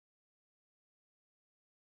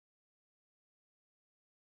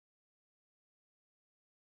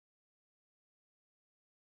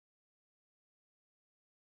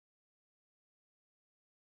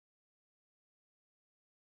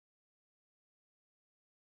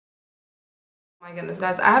My goodness,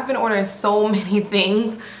 guys, I have been ordering so many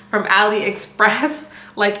things from AliExpress.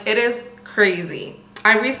 Like, it is crazy.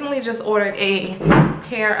 I recently just ordered a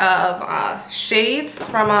pair of shades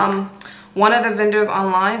from one of the vendors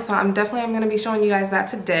online, so I'm going to be showing you guys that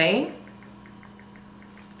today.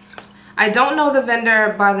 I don't know the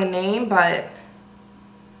vendor by the name, but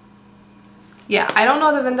yeah, I don't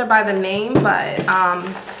know the vendor by the name, but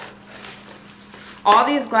all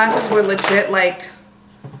these glasses were legit like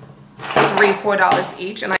 $3-4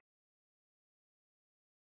 each, and I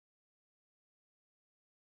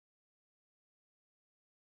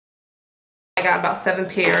got about 7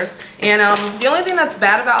 pairs. And the only thing that's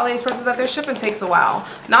bad about AliExpress is that their shipping takes a while.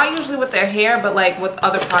 Not usually with their hair, but like with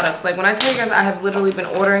other products. Like when I tell you guys I have literally been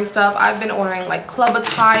ordering stuff, I've been ordering like club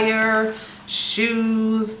attire,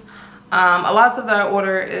 shoes. A lot of stuff that I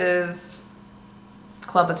order is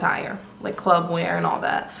club attire, like club wear and all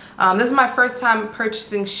that. This is my first time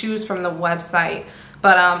purchasing shoes from the website,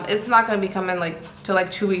 but it's not going to be coming like till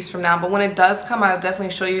like 2 weeks from now. But when it does come, I'll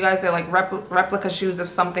definitely show you guys. They're like replica shoes of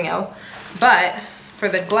something else. But for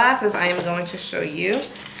the glasses, I am going to show you.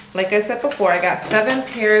 Like I said before, I got 7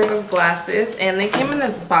 pairs of glasses, and they came in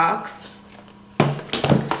this box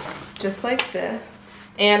just like this.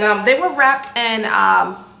 And they were wrapped in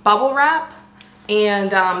bubble wrap,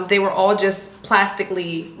 and they were all just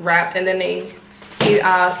plastically wrapped, and then he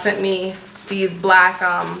sent me these black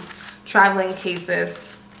traveling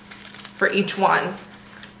cases for each one.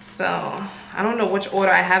 So I don't know which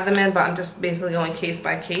order I have them in, but I'm just basically going case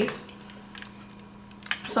by case.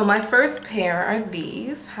 So my first pair are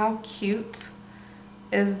these. How cute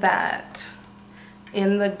is that?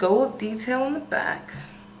 In the gold detail in the back.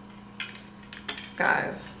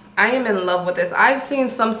 Guys, I am in love with this. I've seen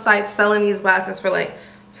some sites selling these glasses for like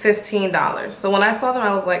 $15. So when I saw them,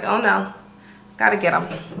 I was like, oh no, gotta get them.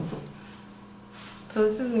 So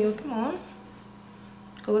this is me with them on.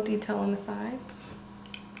 Gold detail on the sides.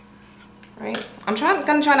 Right? I'm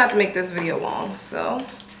gonna try not to make this video long, so.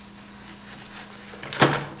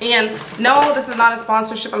 And no, this is not a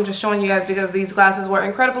sponsorship. I'm just showing you guys because these glasses were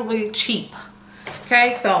incredibly cheap.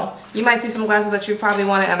 Okay, so you might see some glasses that you probably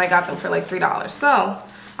wanted, and I got them for like $3. So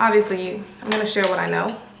obviously, I'm gonna share what I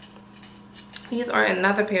know. These are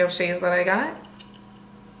another pair of shades that I got.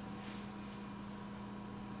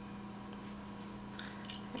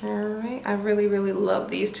 Alright, I really love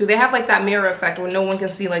these two. They have like that mirror effect where no one can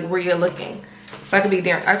see like where you're looking. So I could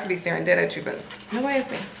be staring dead at you, but nobody will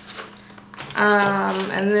see.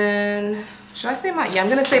 And then should I say I'm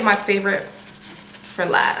gonna save my favorite for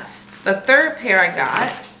last. The third pair I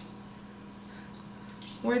got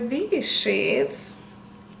were these shades.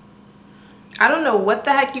 I don't know what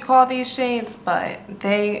the heck you call these shades, but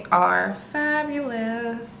they are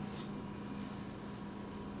fabulous.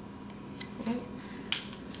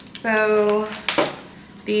 So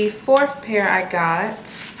the fourth pair I got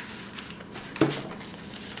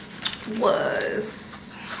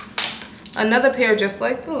was another pair just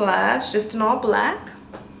like the last, just in all black.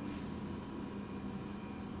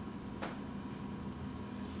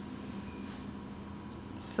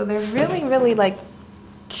 So they're really like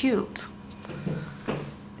cute.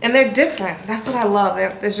 And they're different. That's what I love.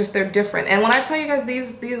 They're different. And when I tell you guys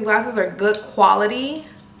these glasses are good quality,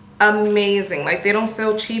 amazing. Like, they don't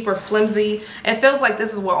feel cheap or flimsy. It feels like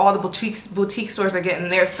this is where all the boutique stores are getting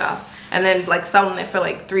their stuff, and then like selling it for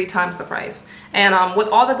like 3 times the price. And with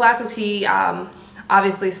all the glasses, he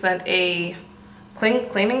obviously sent a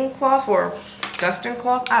cleaning cloth or dusting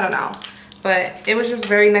cloth. I don't know, but it was just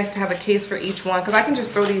very nice to have a case for each one, because I can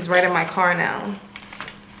just throw these right in my car now.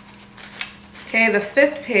 Okay, the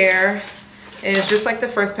 5th pair is just like the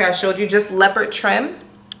first pair I showed you, just leopard trim.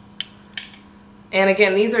 And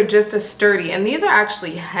again, these are just as sturdy, and these are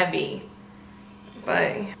actually heavy.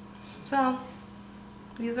 But, so,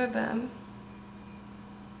 these are them.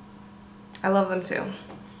 I love them too.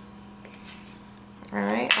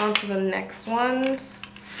 Alright, on to the next ones.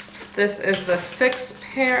 This is the 6th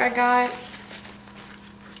pair I got.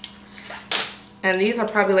 And these are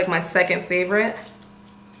probably like my second favorite.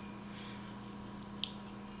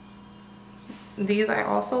 These I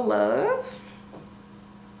also love.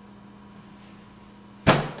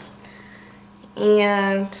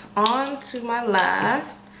 And on to my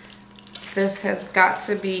last. This has got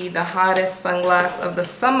to be the hottest sunglass of the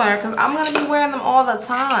summer, because I'm going to be wearing them all the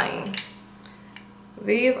time.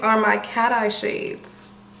 These are my cat eye shades.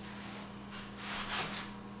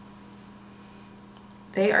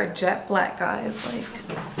 They are jet black, guys. Like,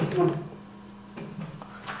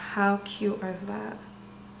 how cute is that?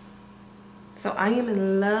 So I am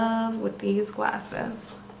in love with these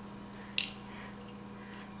glasses.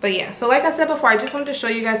 But yeah, so like I said before, I just wanted to show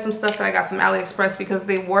you guys some stuff that I got from AliExpress because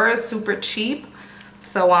they were super cheap.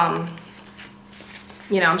 So,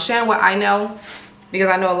 you know, I'm sharing what I know because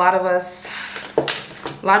I know a lot of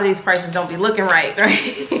these prices don't be looking right,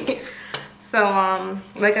 right? So,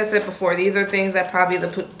 like I said before, these are things that probably the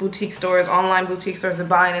boutique stores, online boutique stores are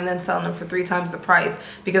buying and then selling them for 3 times the price.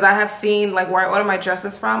 Because I have seen, like where I order my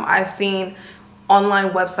dresses from, I've seen online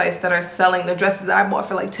websites that are selling the dresses that I bought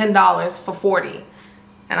for like $10 for $40.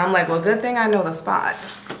 And I'm like, well, good thing I know the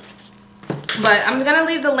spot. But I'm gonna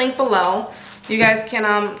leave the link below. You guys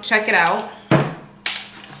can check it out.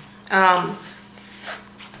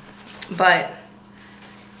 But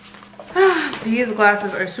these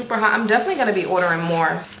glasses are super hot. I'm definitely gonna be ordering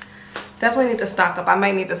more. Definitely need to stock up. I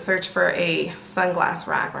might need to search for a sunglass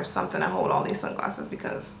rack or something to hold all these sunglasses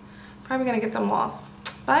because I'm probably gonna get them lost.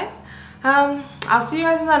 But I'll see you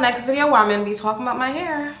guys in the next video where I'm gonna be talking about my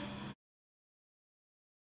hair.